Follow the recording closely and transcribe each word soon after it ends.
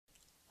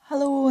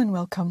Hello and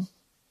welcome.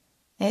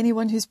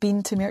 Anyone who's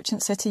been to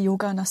Merchant City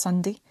Yoga on a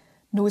Sunday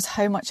knows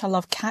how much I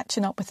love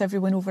catching up with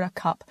everyone over a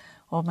cup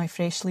of my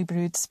freshly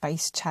brewed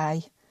spiced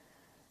chai.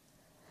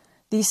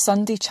 These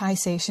Sunday chai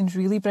sessions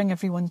really bring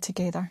everyone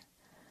together.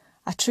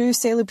 A true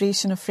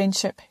celebration of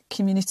friendship,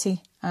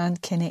 community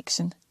and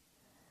connection.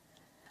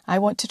 I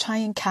want to try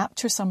and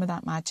capture some of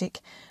that magic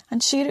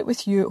and share it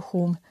with you at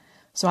home,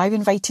 so I've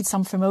invited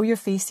some familiar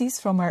faces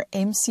from our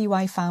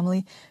MCY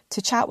family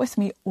to chat with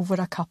me over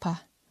a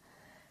cuppa.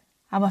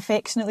 I'm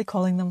affectionately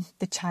calling them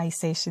the chai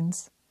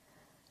sessions.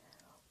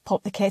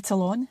 Pop the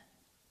kettle on,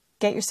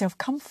 get yourself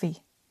comfy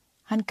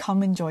and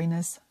come and join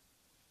us.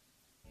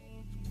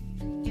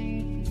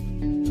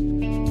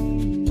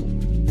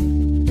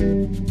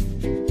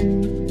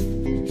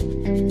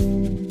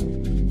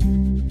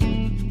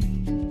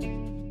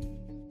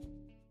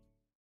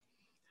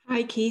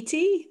 Hi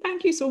Katie,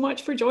 thank you so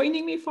much for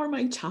joining me for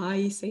my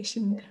chai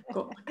session. I've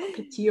got my cup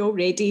of tea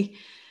already.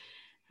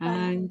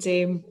 And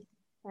Thanks.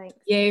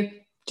 Yeah,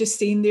 just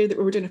saying there that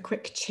we were doing a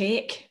quick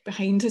check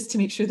behind us to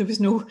make sure there was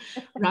no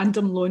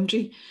random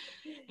laundry.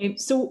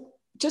 So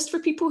just for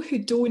people who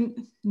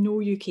don't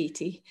know you,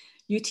 Katie,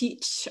 you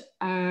teach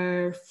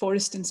our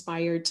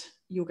forest-inspired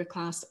yoga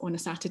class on a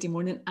Saturday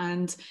morning,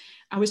 and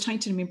I was trying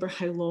to remember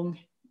how long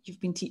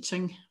you've been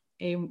teaching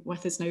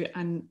with us now,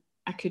 and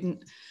I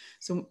couldn't.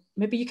 So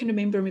maybe you can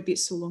remember, maybe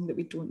it's so long that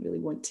we don't really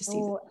want to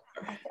see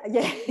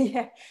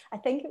Yeah. I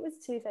think it was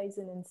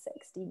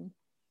 2016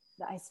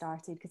 that I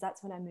started, because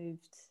that's when I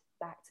moved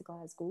back to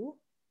Glasgow,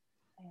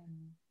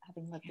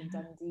 having lived in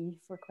Dundee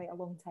for quite a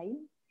long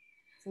time.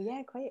 So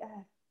yeah, quite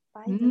a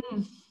 5 years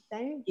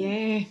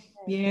now.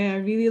 Yeah, a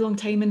really long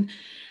time.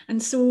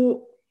 And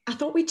so I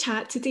thought we'd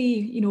chat today,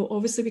 you know,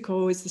 obviously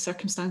because the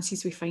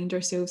circumstances we find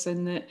ourselves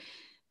in,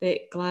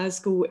 that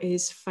Glasgow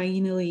is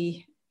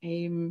finally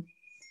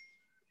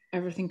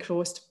everything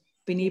crossed,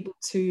 been able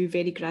to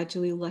very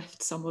gradually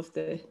lift some of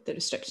the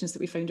restrictions that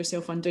we found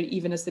ourselves under,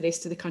 even as the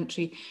rest of the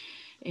country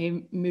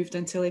moved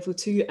into level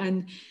 2.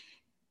 And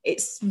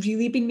it's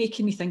really been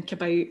making me think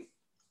about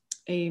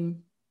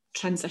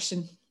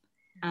transition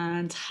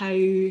and how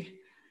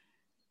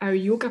our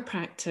yoga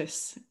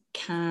practice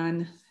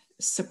can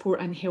support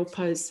and help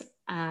us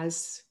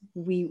as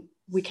we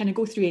kind of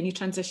go through any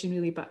transition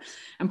really, but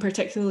and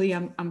particularly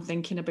I'm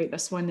thinking about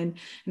this one, and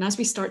as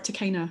we start to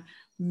kind of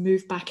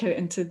move back out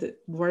into the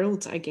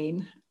world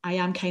again, I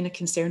am kind of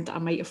concerned that I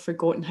might have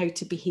forgotten how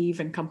to behave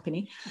in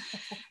company,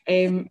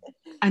 and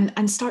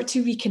start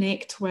to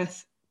reconnect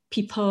with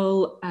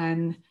people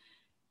and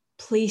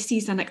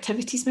places and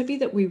activities maybe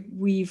that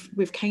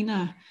we've kind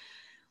of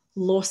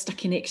lost a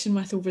connection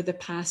with over the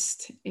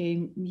past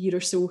year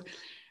or so.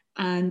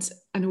 And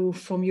I know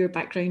from your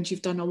background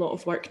you've done a lot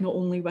of work not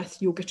only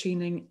with yoga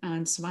training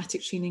and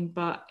somatic training,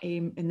 but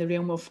in the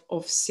realm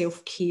of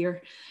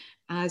self-care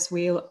as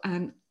well.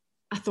 And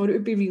I thought it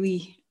would be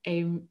really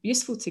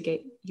useful to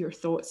get your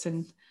thoughts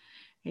and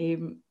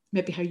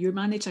maybe how you're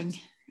managing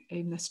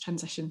this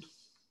transition.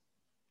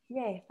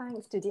 Yeah,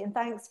 thanks Judy, and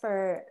thanks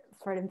for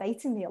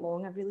inviting me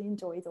along. I've really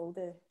enjoyed all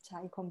the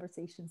chai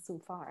conversations so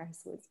far,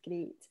 so it's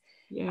great.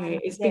 Yeah,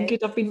 it's been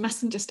good. I've been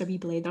missing just a wee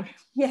blather.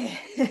 Yeah,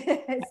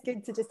 it's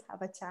good to just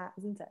have a chat,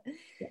 isn't it?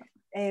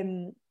 Yeah.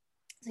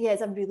 So yeah,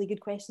 it's a really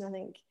good question. I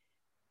think,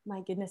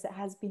 my goodness, it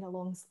has been a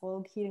long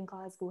slog here in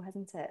Glasgow,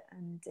 hasn't it?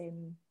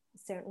 And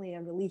certainly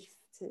a relief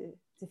to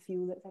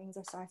feel that things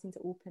are starting to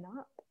open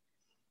up.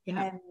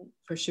 Yeah,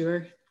 for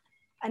sure.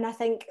 And I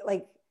think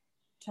like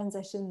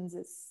transitions,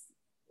 it's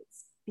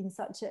been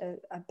such a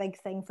big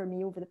thing for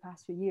me over the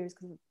past few years,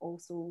 because of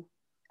also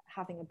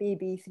having a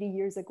baby 3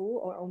 years ago,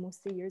 or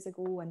almost 3 years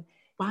ago. And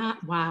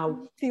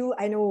wow.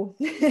 I know.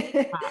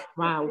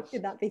 Wow.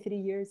 Could that be 3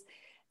 years?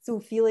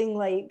 So feeling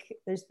like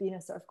there's been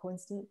a sort of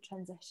constant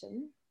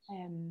transition.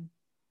 And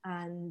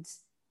I'm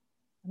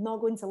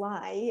not going to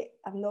lie,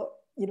 I've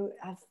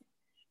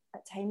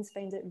at times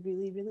found it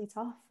really, really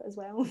tough as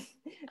well.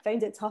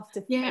 Found it tough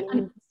to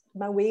find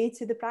my way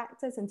to the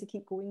practice and to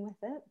keep going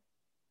with it.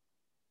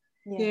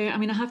 Yeah, I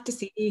mean, I have to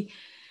say,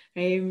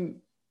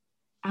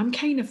 I'm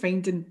kind of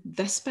finding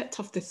this bit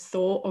tough, the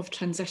thought of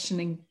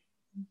transitioning.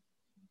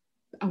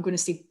 I'm going to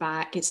say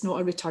back, it's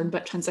not a return,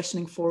 but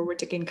transitioning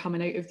forward again,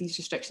 coming out of these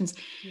restrictions.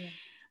 Yeah.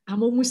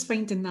 I'm almost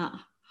finding that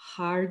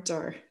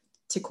harder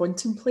to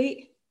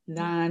contemplate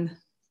than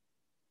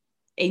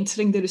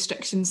entering the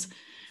restrictions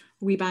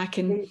way back.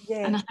 And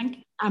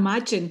I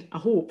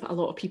hope a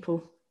lot of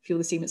people feel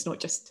the same. It's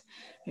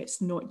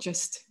not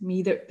just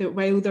me, that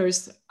while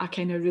there's a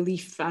kind of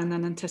relief and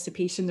an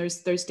anticipation,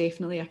 there's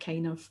definitely a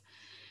kind of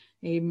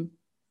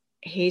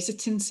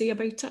hesitancy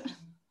about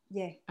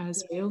it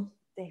as well.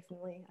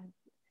 Definitely. I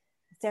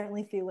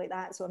certainly feel like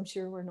that, so I'm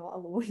sure we're not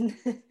alone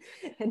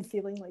in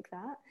feeling like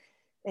that.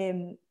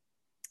 And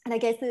I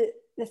guess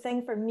the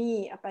thing for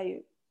me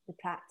about the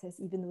practice,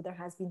 even though there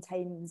has been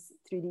times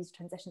through these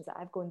transitions that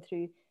I've gone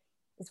through,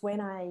 is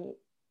when I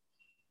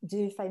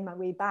do find my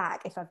way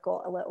back, if I've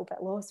got a little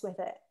bit lost with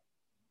it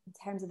in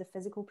terms of the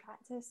physical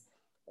practice,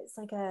 it's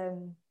like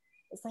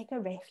it's like a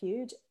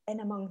refuge in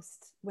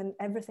amongst when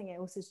everything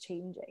else is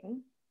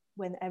changing,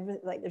 when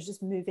like there's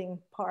just moving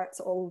parts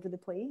all over the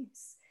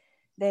place.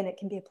 Then it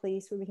can be a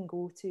place where we can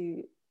go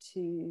to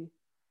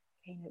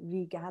kind of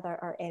regather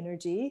our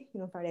energy. You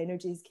know, if our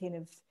energy is kind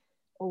of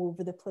all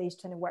over the place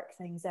trying to work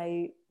things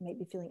out, might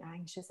be feeling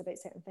anxious about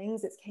certain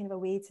things, it's kind of a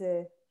way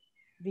to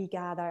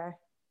regather,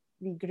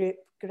 regroup,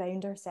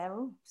 ground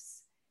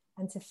ourselves,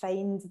 and to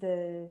find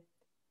a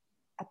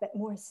bit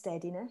more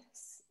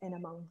steadiness in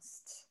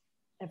amongst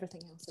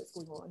everything else that's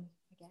going on,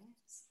 I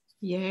guess.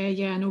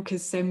 Yeah, I know,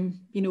 because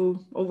you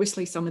know,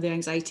 obviously some of the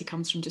anxiety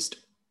comes from just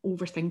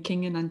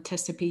overthinking and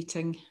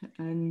anticipating,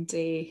 and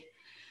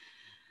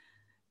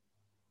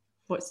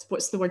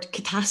what's the word,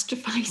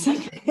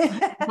 catastrophizing.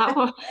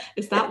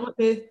 Is that what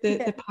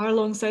the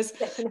parlance says?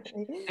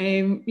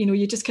 Definitely. You know,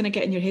 you just kind of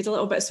get in your head a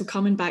little bit. So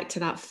coming back to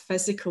that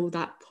physical,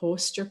 that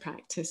posture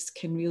practice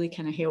can really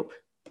kind of help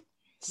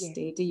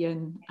steady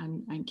and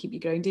keep you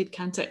grounded,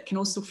 can't it? It can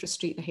also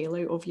frustrate the hell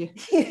out of you.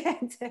 Yeah,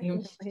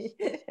 definitely.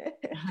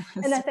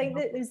 And I think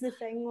that there's the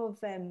thing of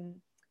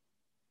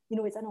you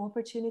know, it's an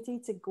opportunity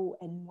to go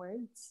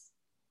inwards.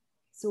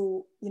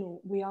 So, you know,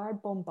 we are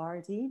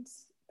bombarded,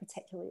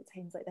 particularly at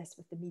times like this,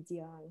 with the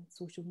media and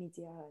social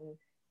media, and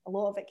a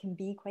lot of it can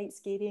be quite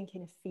scary and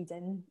kind of feed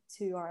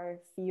into our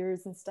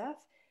fears and stuff.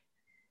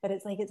 But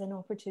it's like it's an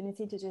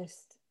opportunity to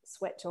just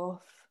switch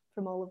off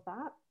from all of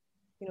that.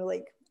 You know,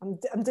 like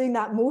I'm doing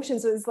that motion,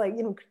 so it's like,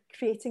 you know,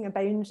 creating a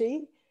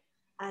boundary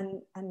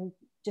and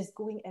just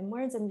going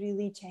inwards and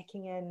really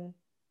checking in,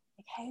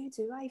 like, how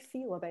do I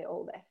feel about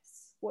all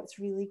this? What's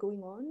really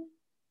going on?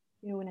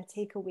 You know, when I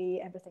take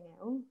away everything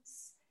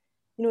else,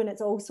 you know, and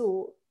it's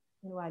also,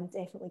 you know, I'm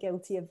definitely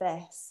guilty of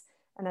this.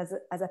 And as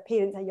a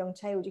parent, a young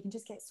child, you can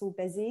just get so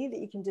busy that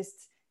you can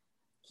just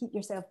keep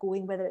yourself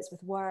going, whether it's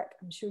with work.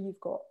 I'm sure you've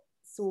got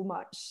so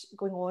much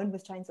going on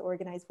with trying to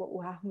organise what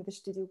will happen with the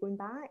studio going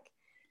back.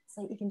 It's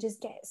like you can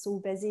just get so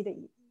busy that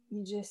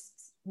you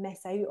just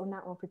miss out on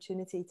that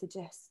opportunity to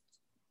just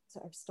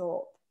sort of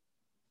stop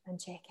and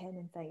check in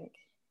and think,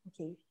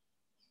 okay,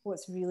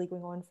 what's really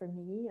going on for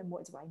me and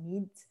what do I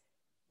need?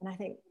 And I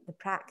think the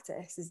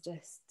practice is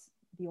just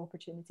the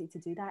opportunity to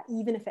do that,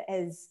 even if it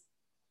is,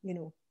 you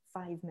know,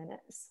 5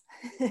 minutes.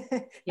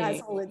 That's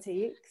all it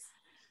takes.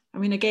 I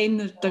mean,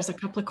 again, there's a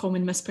couple of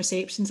common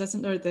misperceptions,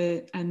 isn't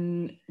there?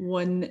 And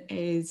one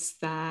is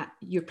that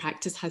your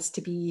practice has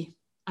to be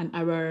an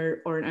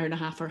hour or an hour and a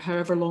half or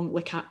however long,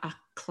 like a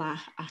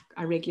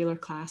regular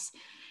class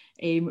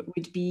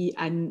would be,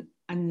 and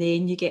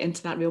then you get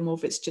into that realm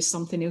of it's just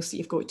something else that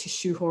you've got to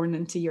shoehorn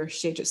into your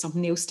schedule,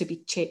 something else to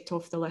be checked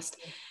off the list.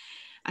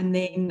 And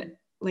then,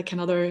 like,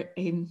 another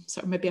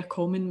sort of maybe a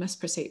common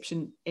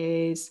misperception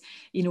is,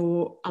 you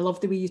know, I love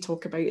the way you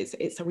talk about it.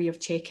 It's a way of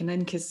checking in,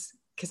 because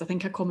I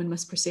think a common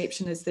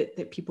misperception is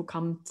that people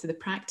come to the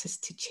practice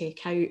to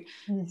check out,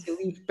 to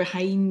leave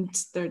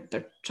behind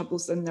their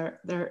troubles and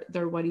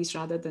their worries,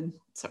 rather than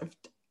sort of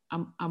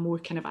a more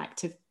kind of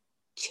active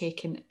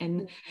checking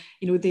in.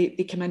 You know, they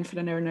come in for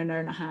an hour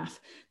and a half,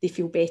 they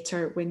feel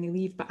better when they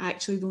leave, but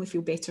actually they only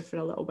feel better for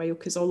a little while,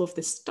 because all of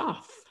the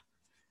stuff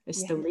is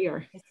still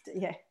there.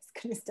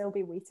 It's going to still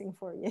be waiting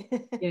for you.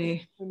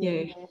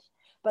 Yeah.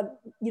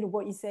 But, you know,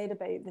 what you said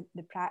about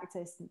the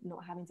practice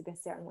not having to be a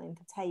certain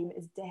length of time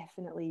is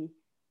definitely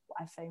what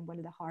I found one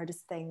of the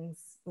hardest things,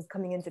 was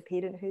coming into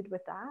parenthood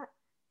with that.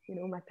 You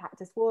know, my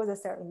practice was a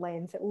certain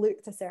length, it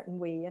looked a certain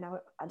way, and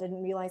I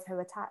didn't realise how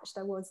attached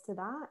I was to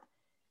that.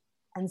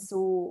 And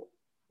so,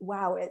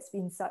 wow, it's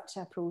been such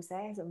a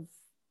process of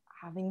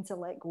having to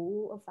let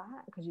go of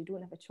that, because you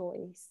don't have a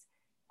choice,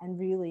 and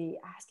really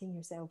asking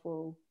yourself,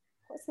 well,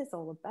 what's this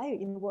all about?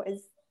 You know,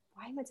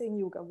 why am I doing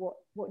yoga?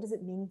 What does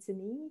it mean to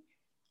me?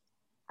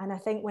 And I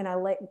think when I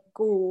let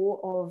go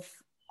of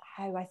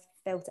how I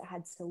felt it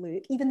had to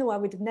look, even though I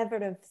would never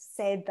have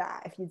said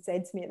that if you'd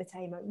said to me at the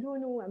time,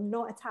 no, I'm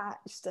not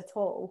attached at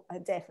all. I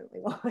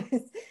definitely was.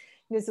 You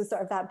know, so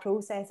sort of that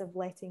process of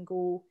letting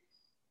go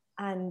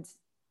and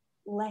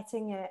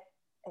letting it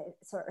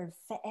sort of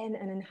fit in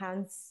and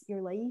enhance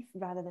your life,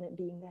 rather than it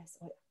being this,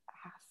 like,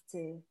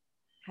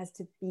 has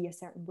to be a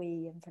certain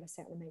way and for a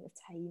certain amount of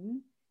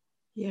time.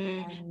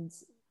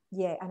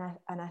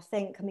 And I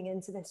think coming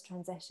into this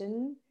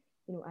transition,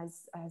 you know,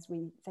 as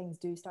things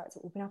do start to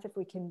open up, if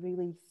we can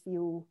really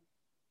feel,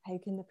 how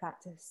can the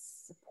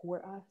practice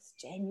support us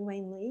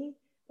genuinely,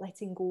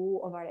 letting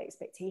go of our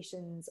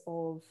expectations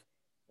of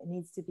it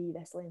needs to be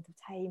this length of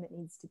time, it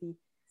needs to be,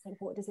 it's like,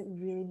 what does it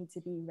really need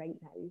to be right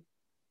now?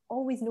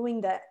 Always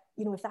knowing that,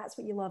 you know, if that's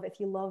what you love, if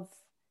you love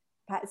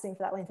practicing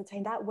for that length of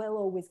time, that will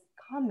always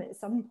come at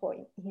some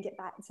point. You can get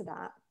back to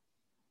that,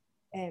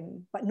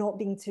 but not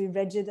being too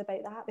rigid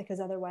about that, because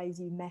otherwise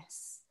you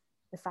miss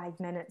the 5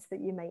 minutes that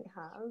you might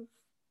have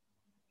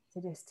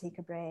to just take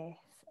a breath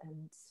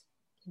and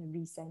kind of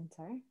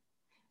recenter.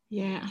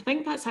 Yeah, I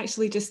think that's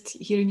actually, just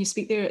hearing you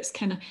speak there, it's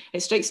kind of,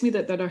 it strikes me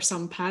that there are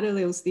some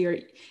parallels there,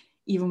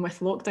 even with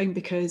lockdown,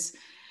 because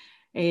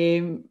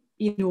you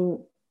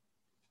know,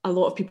 a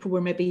lot of people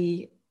were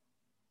maybe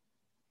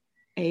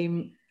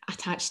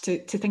attached to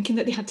thinking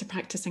that they had to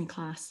practice in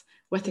class,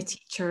 with a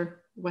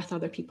teacher, with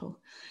other people.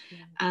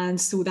 And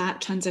so that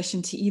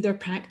transition to either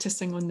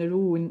practicing on their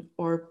own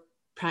or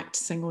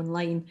practicing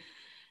online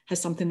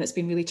is something that's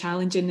been really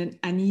challenging.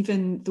 And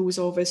even those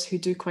of us who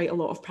do quite a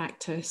lot of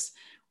practice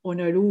on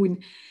our own,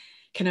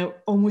 kind of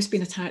almost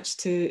being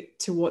attached to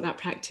what that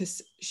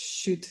practice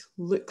should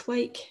look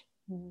like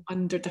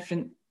under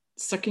different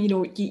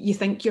you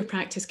think your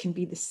practice can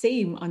be the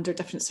same under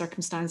different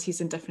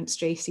circumstances and different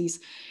stresses,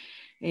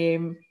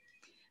 and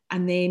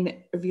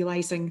then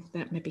realizing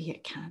that maybe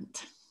it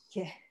can't.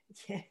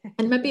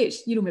 And maybe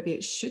it's maybe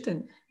it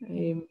shouldn't,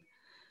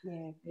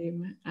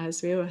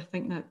 as well. I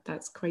think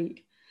that's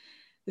quite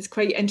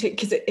interesting,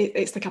 because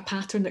it's like a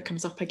pattern that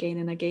comes up again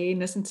and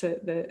again, isn't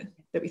it,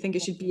 that we think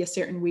it should be a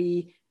certain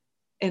way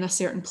in a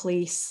certain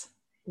place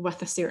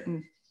with a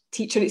certain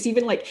teacher. It's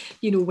even like,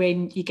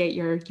 when you get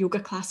your yoga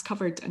class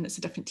covered and it's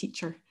a different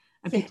teacher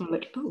and people are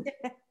like,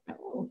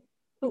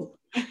 oh.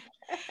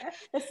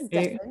 This is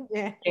different.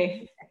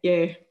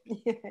 Yeah,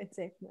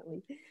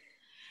 definitely.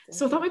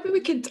 So I thought maybe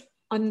we could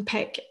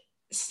unpick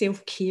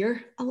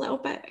self-care a little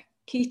bit,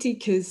 Katie,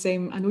 because I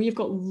know you've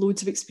got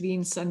loads of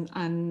experience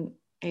and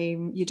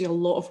you do a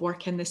lot of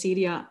work in this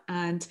area.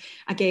 And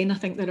again, I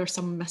think there are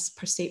some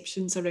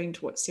misperceptions around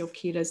what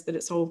self-care is, that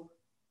it's all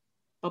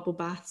bubble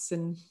baths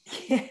and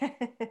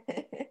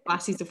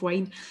glasses of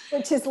wine.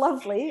 Which is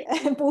lovely,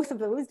 both of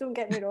those, don't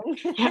get me wrong.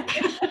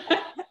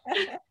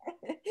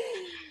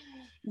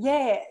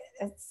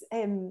 It's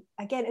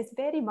again, it's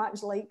very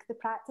much like the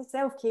practice.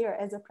 Self-care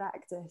is a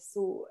practice.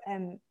 So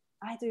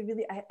I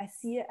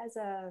see it as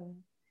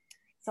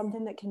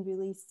something that can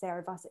really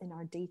serve us in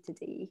our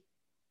day-to-day.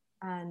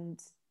 And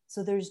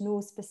so there's no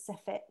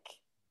specific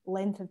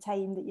length of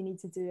time that you need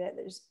to do it.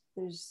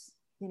 There's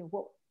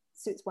what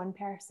suits one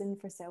person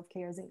for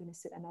self-care isn't going to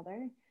suit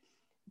another,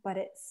 but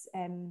it's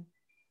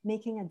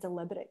making a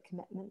deliberate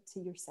commitment to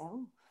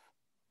yourself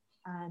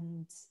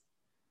and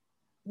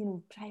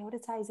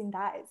prioritizing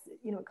that. It's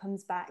it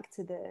comes back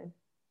to the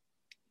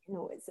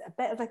it's a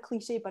bit of a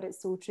cliche, but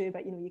it's so true.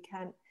 But you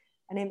can't,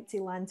 an empty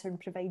lantern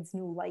provides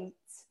no light,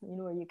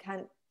 or you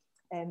can't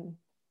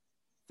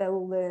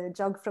fill the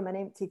jug from an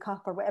empty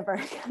cup or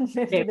whatever.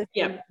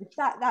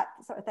 That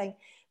sort of thing.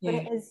 But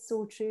it is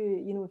so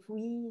true. If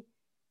we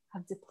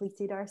have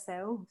depleted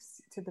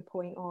ourselves to the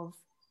point of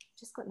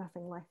just got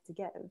nothing left to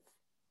give,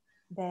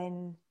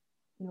 then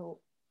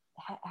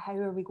how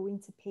are we going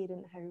to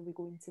parent? How are we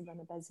going to run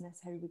a business?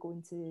 How are we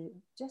going to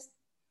just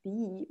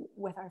be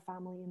with our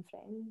family and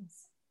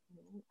friends?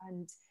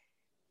 And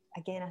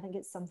again, I think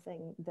it's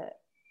something that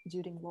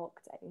during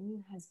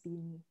lockdown has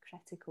been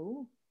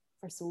critical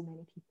for so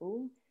many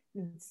people.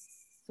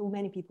 So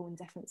many people in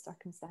different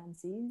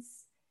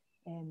circumstances.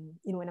 And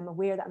I'm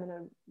aware that I'm in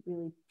a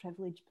really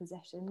privileged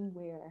position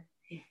where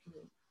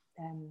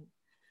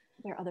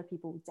other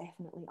people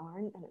definitely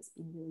aren't, and it's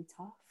been really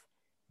tough.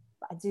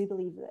 But I do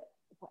believe that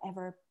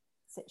whatever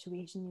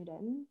situation you're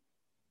in,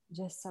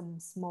 just some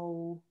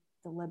small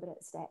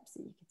deliberate steps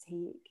that you could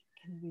take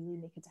can really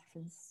make a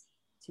difference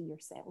to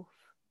yourself.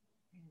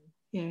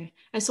 Yeah,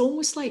 it's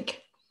almost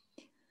like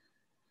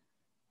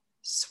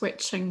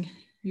switching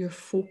your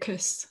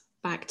focus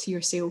back to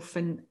yourself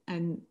and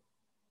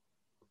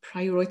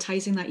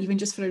prioritizing that, even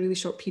just for a really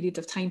short period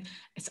of time.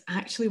 It's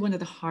actually one of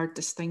the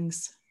hardest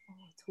things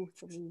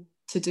totally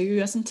to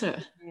do, isn't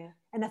it? Yeah,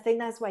 and I think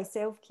that's why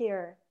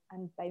self-care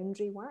and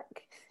boundary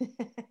work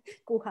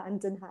go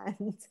hand in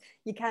hand.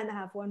 You can't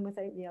have one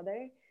without the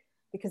other,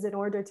 because in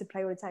order to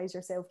prioritize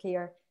your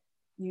self-care,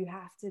 you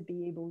have to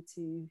be able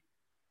to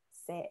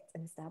set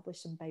and establish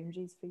some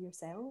boundaries for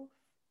yourself.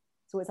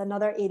 So it's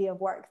another area of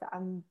work that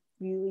I'm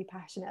really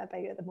passionate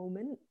about at the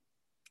moment,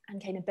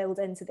 and kind of build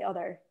into the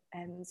other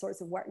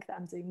sorts of work that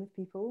I'm doing with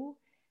people,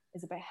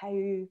 is about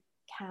how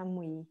can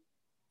we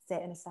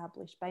set and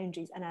establish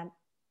boundaries. And a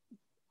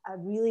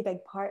really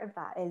big part of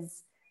that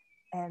is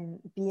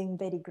being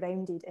very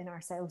grounded in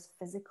ourselves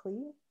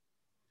physically.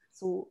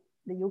 So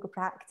the yoga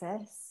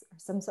practice, or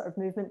some sort of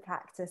movement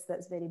practice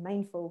that's very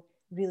mindful,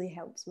 really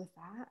helps with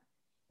that,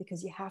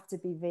 because you have to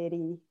be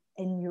very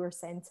in your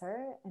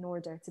center in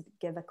order to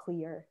give a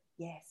clear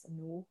yes and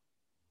no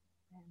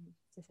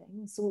to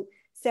things. So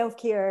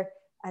self-care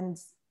and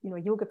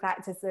yoga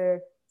practice,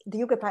 the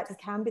yoga practice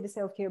can be the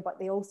self-care, but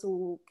they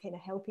also kind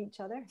of help each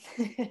other.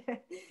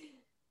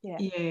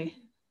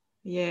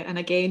 Yeah. And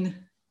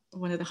again,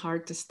 one of the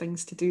hardest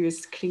things to do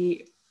is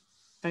create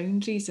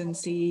boundaries and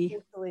say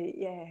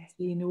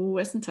no,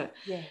 isn't it?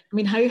 Yeah. I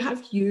mean, how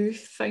have you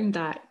found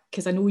that?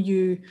 Because I know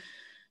you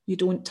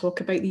don't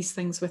talk about these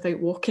things without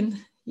walking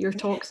your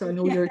talk, so I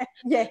know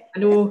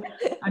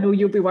I know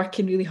you'll be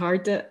working really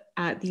hard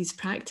at these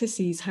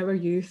practices. How are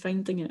you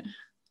finding it?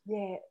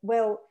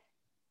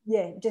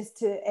 Just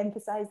to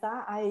emphasize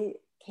that, I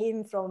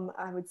came from,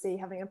 I would say,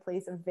 having a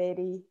place of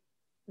very,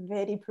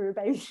 very poor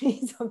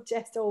boundaries of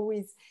just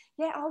always,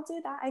 I'll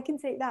do that, I can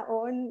take that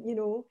on,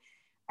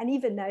 and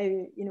even now,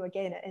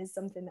 again, it is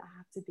something that I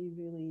have to be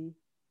really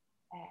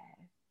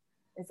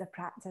is a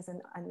practice,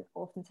 and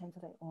oftentimes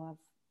I think,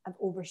 I've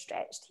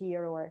overstretched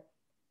here, or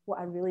what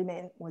I really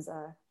meant was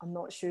I'm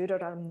not sure,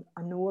 or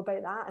I know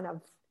about that, and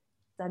I've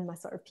done my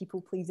sort of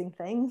people pleasing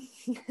thing,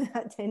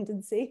 that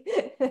tendency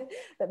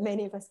that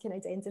many of us can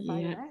identify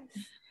with.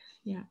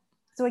 Yeah.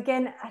 So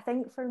again, I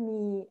think for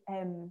me,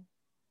 and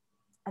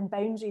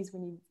boundaries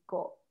when you've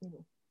got, you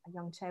know, a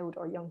young child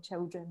or young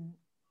children,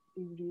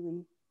 be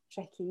really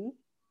tricky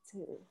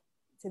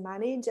to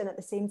manage, and at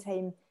the same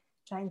time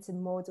trying to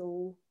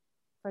model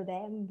for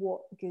them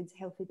what good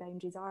healthy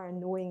boundaries are,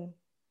 and knowing,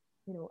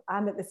 you know,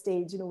 I'm at the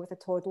stage, you know, with a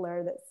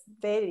toddler that's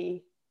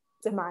very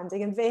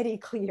demanding and very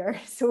clear,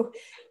 so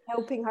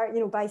helping her,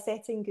 you know, by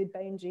setting good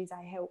boundaries,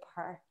 I help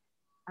her,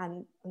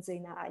 and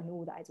saying that I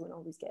know that I don't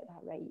always get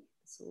that right.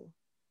 So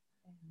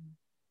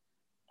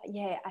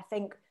yeah, I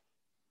think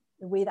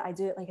the way that I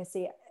do it, like I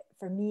say,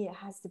 for me, it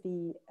has to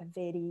be a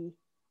very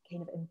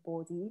kind of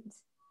embodied.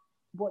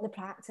 What the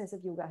practice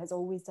of yoga has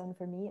always done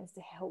for me is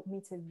to help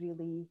me to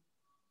really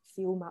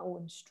feel my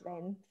own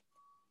strength,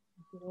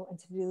 you know, and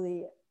to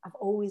really, I've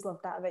always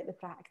loved that about the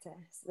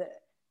practice,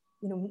 that,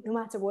 you know, no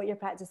matter what your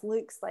practice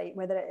looks like,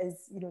 whether it is,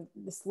 you know,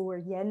 the slower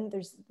yin,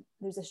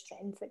 there's a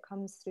strength that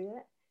comes through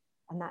it,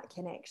 and that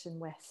connection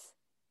with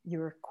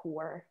your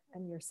core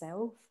and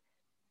yourself.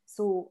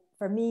 So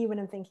for me, when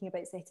I'm thinking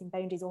about setting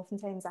boundaries,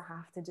 oftentimes I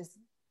have to just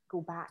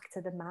go back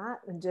to the mat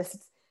and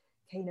just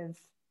kind of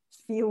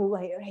feel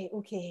like, right,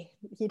 okay,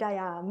 here I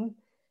am.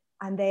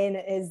 And then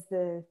it is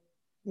the,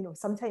 you know,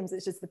 sometimes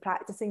it's just the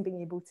practicing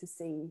being able to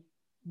say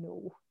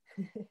no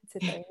to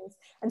things.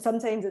 And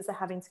sometimes it's the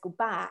having to go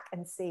back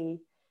and say,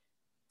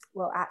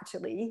 well,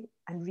 actually,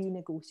 and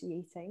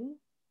renegotiating.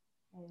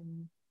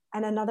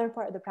 And another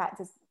part of the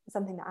practice,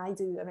 something that I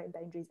do around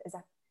boundaries, is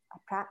I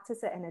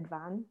practice it in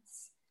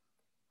advance.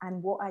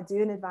 And what I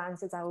do in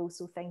advance is I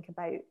also think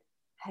about,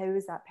 how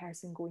is that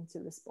person going to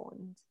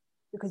respond?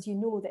 Because you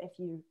know that if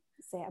you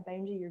set a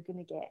boundary, you're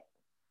going to get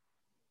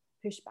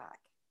pushback,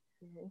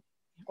 you know,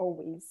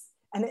 always.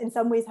 And in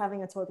some ways,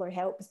 having a toddler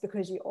helps,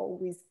 because you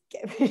always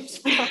get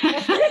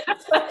pushback.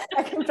 So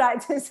I can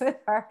practice with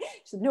her.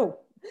 She said, no.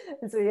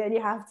 And so then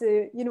you have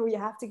to, you know, you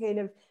have to kind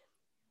of,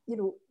 you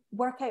know,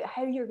 work out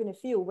how you're going to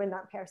feel when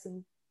that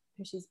person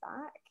pushes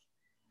back.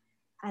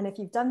 And if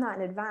you've done that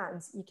in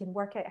advance, you can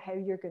work out how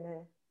you're going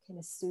to kind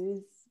of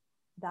soothe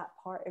that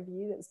part of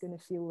you that's going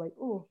to feel like,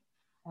 oh,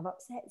 I've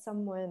upset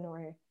someone,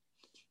 or,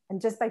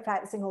 and just by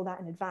practicing all that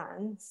in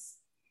advance,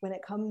 when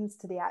it comes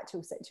to the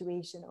actual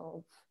situation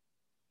of,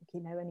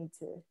 okay, now I need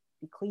to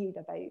be clear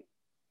about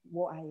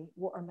what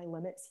are my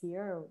limits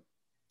here, or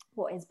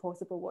what is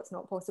possible, what's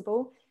not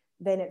possible,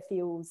 then it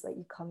feels like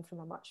you come from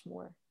a much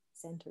more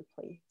centered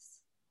place.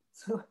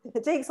 So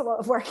it takes a lot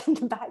of work in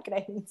the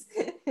background.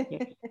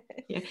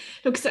 Yeah.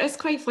 No, because it's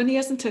quite funny,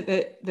 isn't it,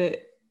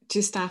 that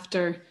just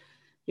after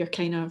your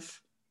kind of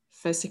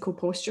physical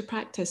posture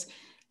practice,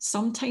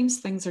 sometimes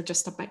things are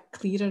just a bit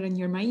clearer in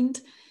your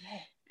mind.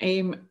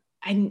 Yeah.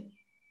 And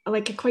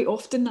like quite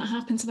often that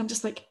happens, and I'm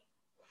just like,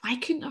 why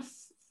couldn't I have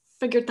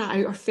figured that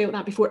out or felt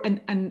that before?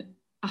 And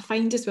I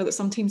find as well that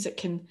sometimes it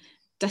can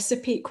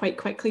dissipate quite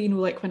quickly. You know,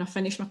 like when I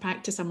finish my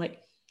practice, I'm like,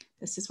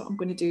 this is what I'm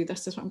going to do,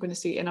 this is what I'm going to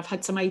say. And I've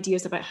had some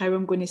ideas about how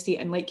I'm going to say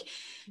it. And like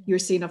you're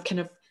saying, I've kind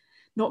of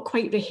not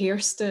quite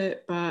rehearsed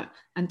it, but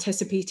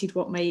anticipated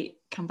what might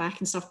come back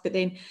and stuff. But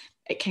then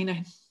it kind of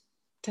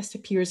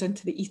disappears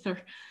into the ether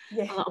a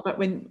little bit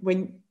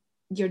when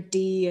your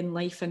day and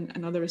life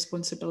and other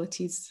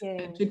responsibilities.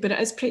 But it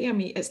is pretty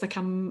amazing. It's like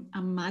a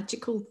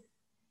magical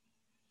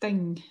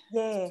thing.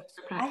 Yeah,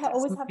 I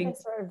always have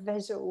this sort of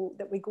visual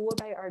that we go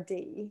about our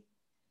day,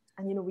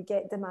 and you know, we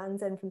get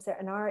demands in from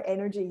certain, our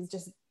energies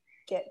just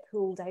get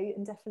pulled out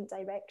in different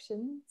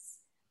directions.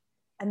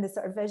 And the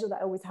sort of visual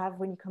that I always have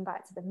when you come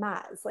back to the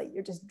mat, it's like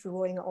you're just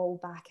drawing it all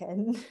back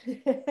in.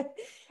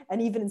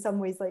 And even in some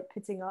ways, like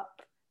putting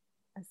up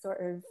a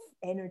sort of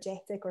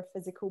energetic or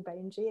physical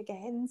boundary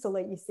again. So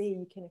like you say,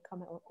 you kind of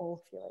come out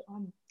all feel like, oh,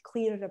 I'm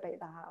clearer about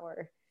that.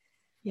 Or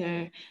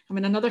yeah, I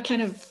mean, another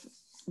kind of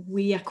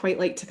way I quite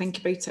like to think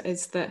about it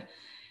is that,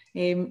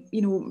 you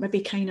know, maybe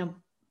kind of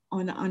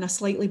on a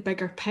slightly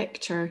bigger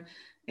picture,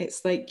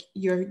 it's like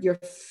your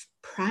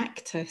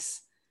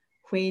practice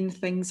when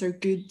things are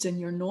good and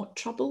you're not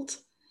troubled.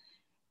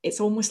 It's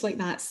almost like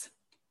that's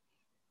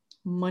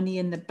money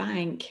in the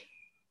bank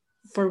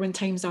for when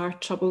times are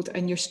troubled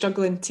and you're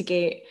struggling to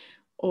get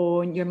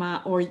on your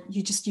mat, or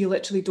you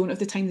literally don't have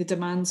the time. The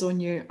demands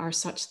on you are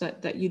such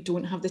that you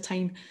don't have the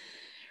time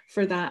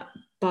for that.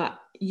 But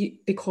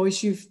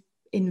because you've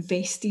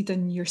invested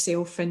in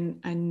yourself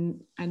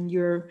and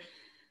your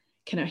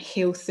kind of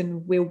health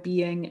and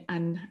well-being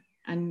and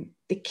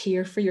the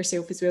care for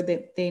yourself as well,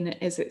 then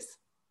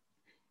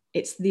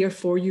it's there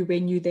for you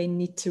when you then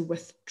need to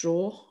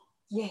withdraw.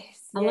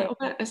 Yes, a little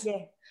bit.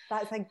 Yeah,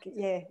 that's like,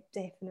 yeah,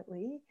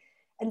 definitely.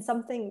 And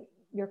something,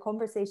 your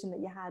conversation that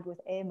you had with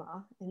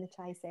Emma in the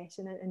tri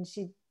session, and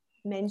she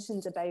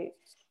mentioned about, you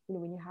know,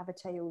 when you have a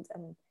child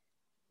and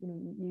you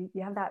know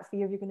you have that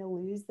fear you're going to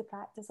lose the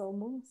practice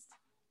almost.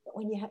 But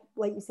when you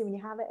like you say, when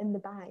you have it in the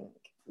bank,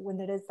 when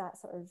there is that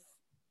sort of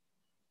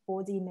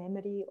body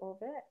memory of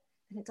it,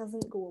 and it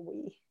doesn't go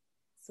away.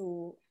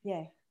 So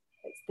yeah,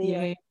 It's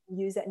there,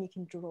 use it and you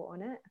can draw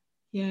on it.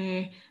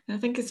 Yeah, and I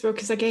think as well,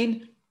 because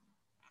again,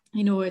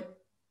 you know,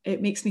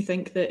 it makes me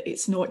think that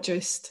it's not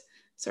just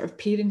sort of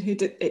parenthood,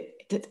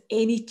 that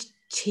any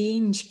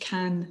change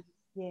can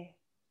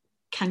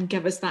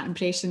give us that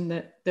impression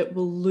that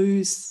we'll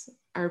lose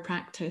our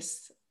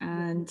practice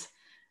and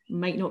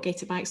might not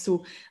get it back.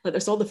 So like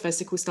there's all the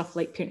physical stuff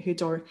like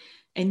parenthood or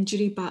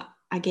injury, but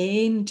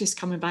again, just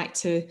coming back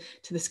to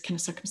this kind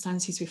of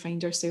circumstances we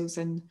find ourselves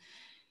in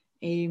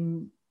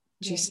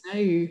just now,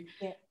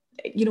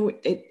 you know,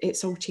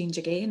 it's all change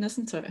again,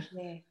 isn't it?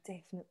 Yeah,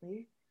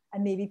 definitely.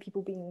 And maybe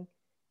people being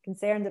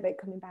concerned about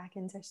coming back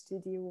into a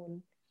studio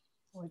and,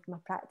 or my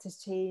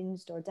practice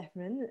changed or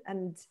different.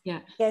 And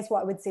I guess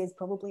what I would say is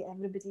probably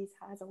everybody's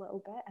has a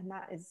little bit, and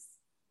that is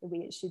the way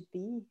it should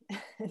be.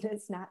 And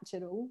it's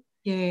natural.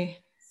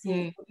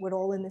 So we're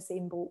all in the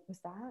same boat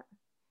with that.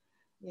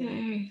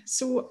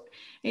 So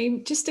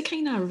just to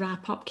kind of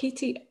wrap up,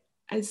 Katie,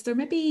 is there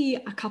maybe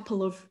a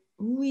couple of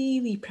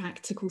really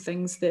practical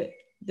things that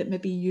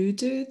maybe you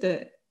do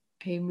that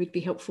would be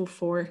helpful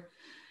for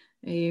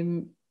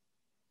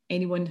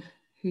anyone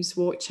who's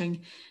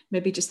watching,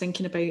 maybe just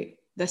thinking about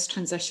this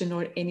transition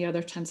or any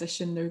other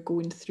transition they're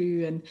going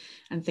through,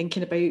 and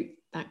thinking about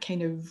that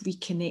kind of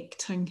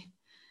reconnecting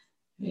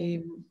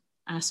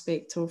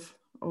aspect of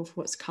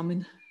what's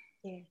coming?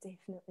 Yeah,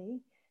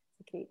 definitely.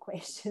 It's a great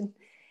question.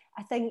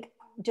 I think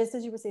just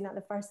as you were saying that,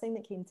 the first thing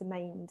that came to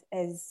mind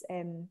is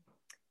a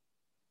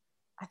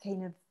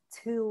kind of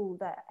tool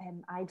that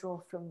I draw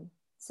from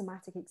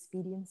somatic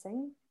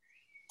experiencing,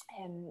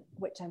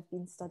 which I've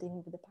been studying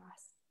over the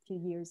past few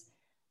years.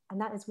 And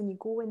that is when you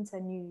go into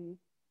a new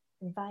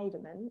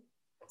environment.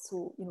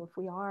 So, you know, if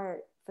we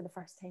are for the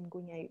first time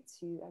going out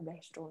to a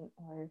restaurant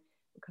or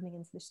coming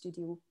into the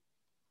studio,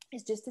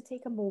 is just to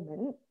take a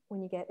moment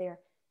when you get there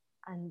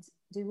and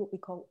do what we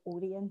call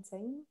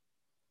orienting.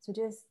 So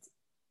just,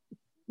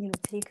 you know,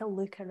 take a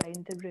look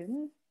around the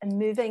room and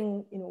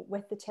moving, you know,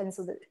 with the chin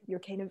so that you're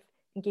kind of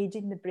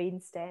engaging the brain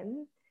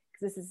stem,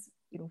 because this is,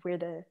 you know, where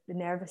the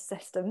nervous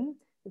system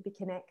would be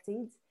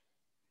connected.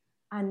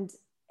 And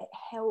it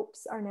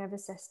helps our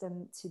nervous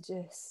system to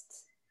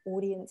just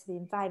orient to the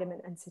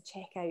environment and to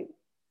check out,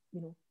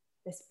 you know,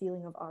 this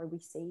feeling of, are we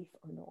safe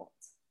or not?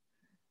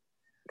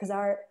 Because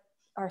our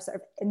sort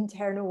of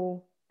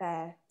internal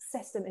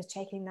system is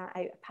checking that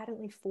out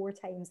apparently 4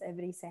 times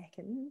every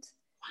second.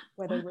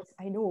 Whether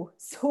I know,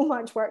 so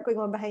much work going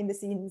on behind the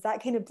scenes.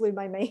 That kind of blew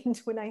my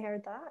mind when I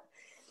heard that.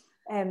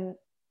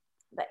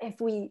 But if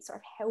we sort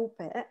of help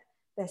it,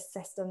 this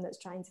system that's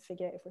trying to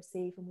figure out if we're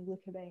safe, and we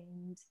look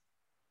around,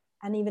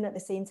 and even at the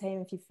same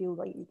time, if you feel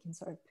like you can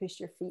sort of push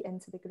your feet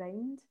into the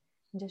ground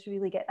and just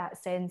really get that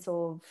sense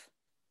of,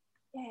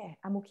 yeah,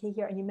 I'm okay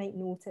here. And you might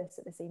notice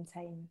at the same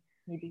time,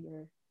 maybe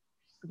your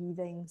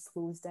breathing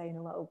slows down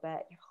a little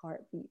bit, your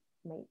heartbeat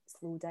might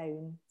slow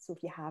down. So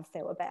if you have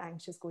felt a bit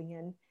anxious going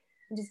in,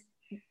 and just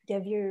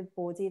give your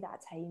body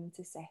that time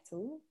to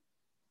settle.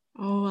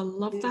 Oh, I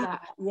love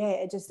that. Yeah,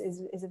 it just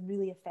is a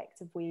really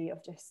effective way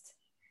of just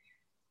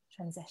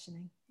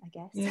transitioning, I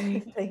guess. Yeah.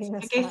 I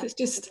guess it's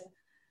just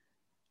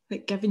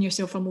like giving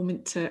yourself a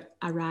moment to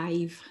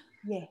arrive.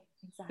 Yeah,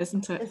 exactly.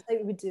 Isn't it? Just like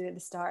we would do at the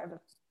start of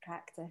a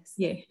practice.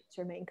 Yeah.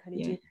 Sure, might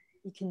encourage you.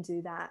 You can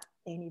do that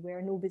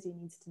anywhere. Nobody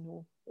needs to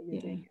know that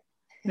you're doing it.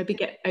 Maybe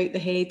get out the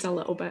head a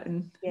little bit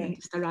and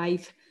just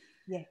arrive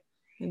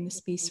in the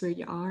space where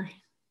you are.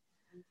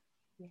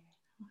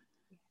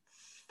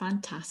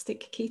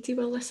 Fantastic, Katie.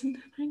 Well,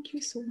 listen, thank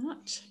you so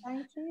much.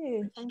 Thank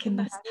you. For taking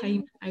this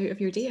time out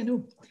of your day. I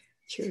know.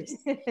 Cheers.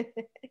 Thank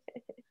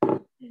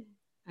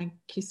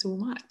you so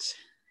much.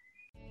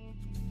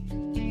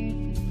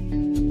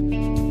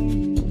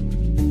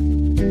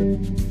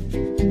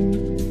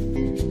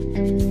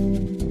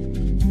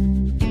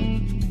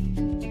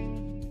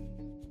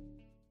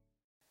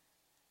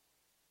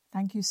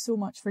 Thank you so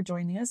much for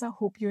joining us. I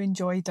hope you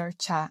enjoyed our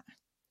chat.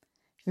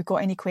 If you've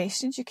got any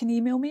questions, you can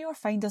email me or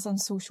find us on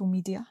social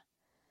media.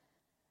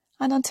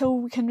 And until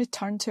we can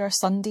return to our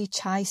Sunday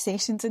chai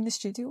sessions in the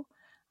studio,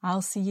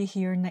 I'll see you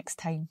here next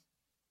time.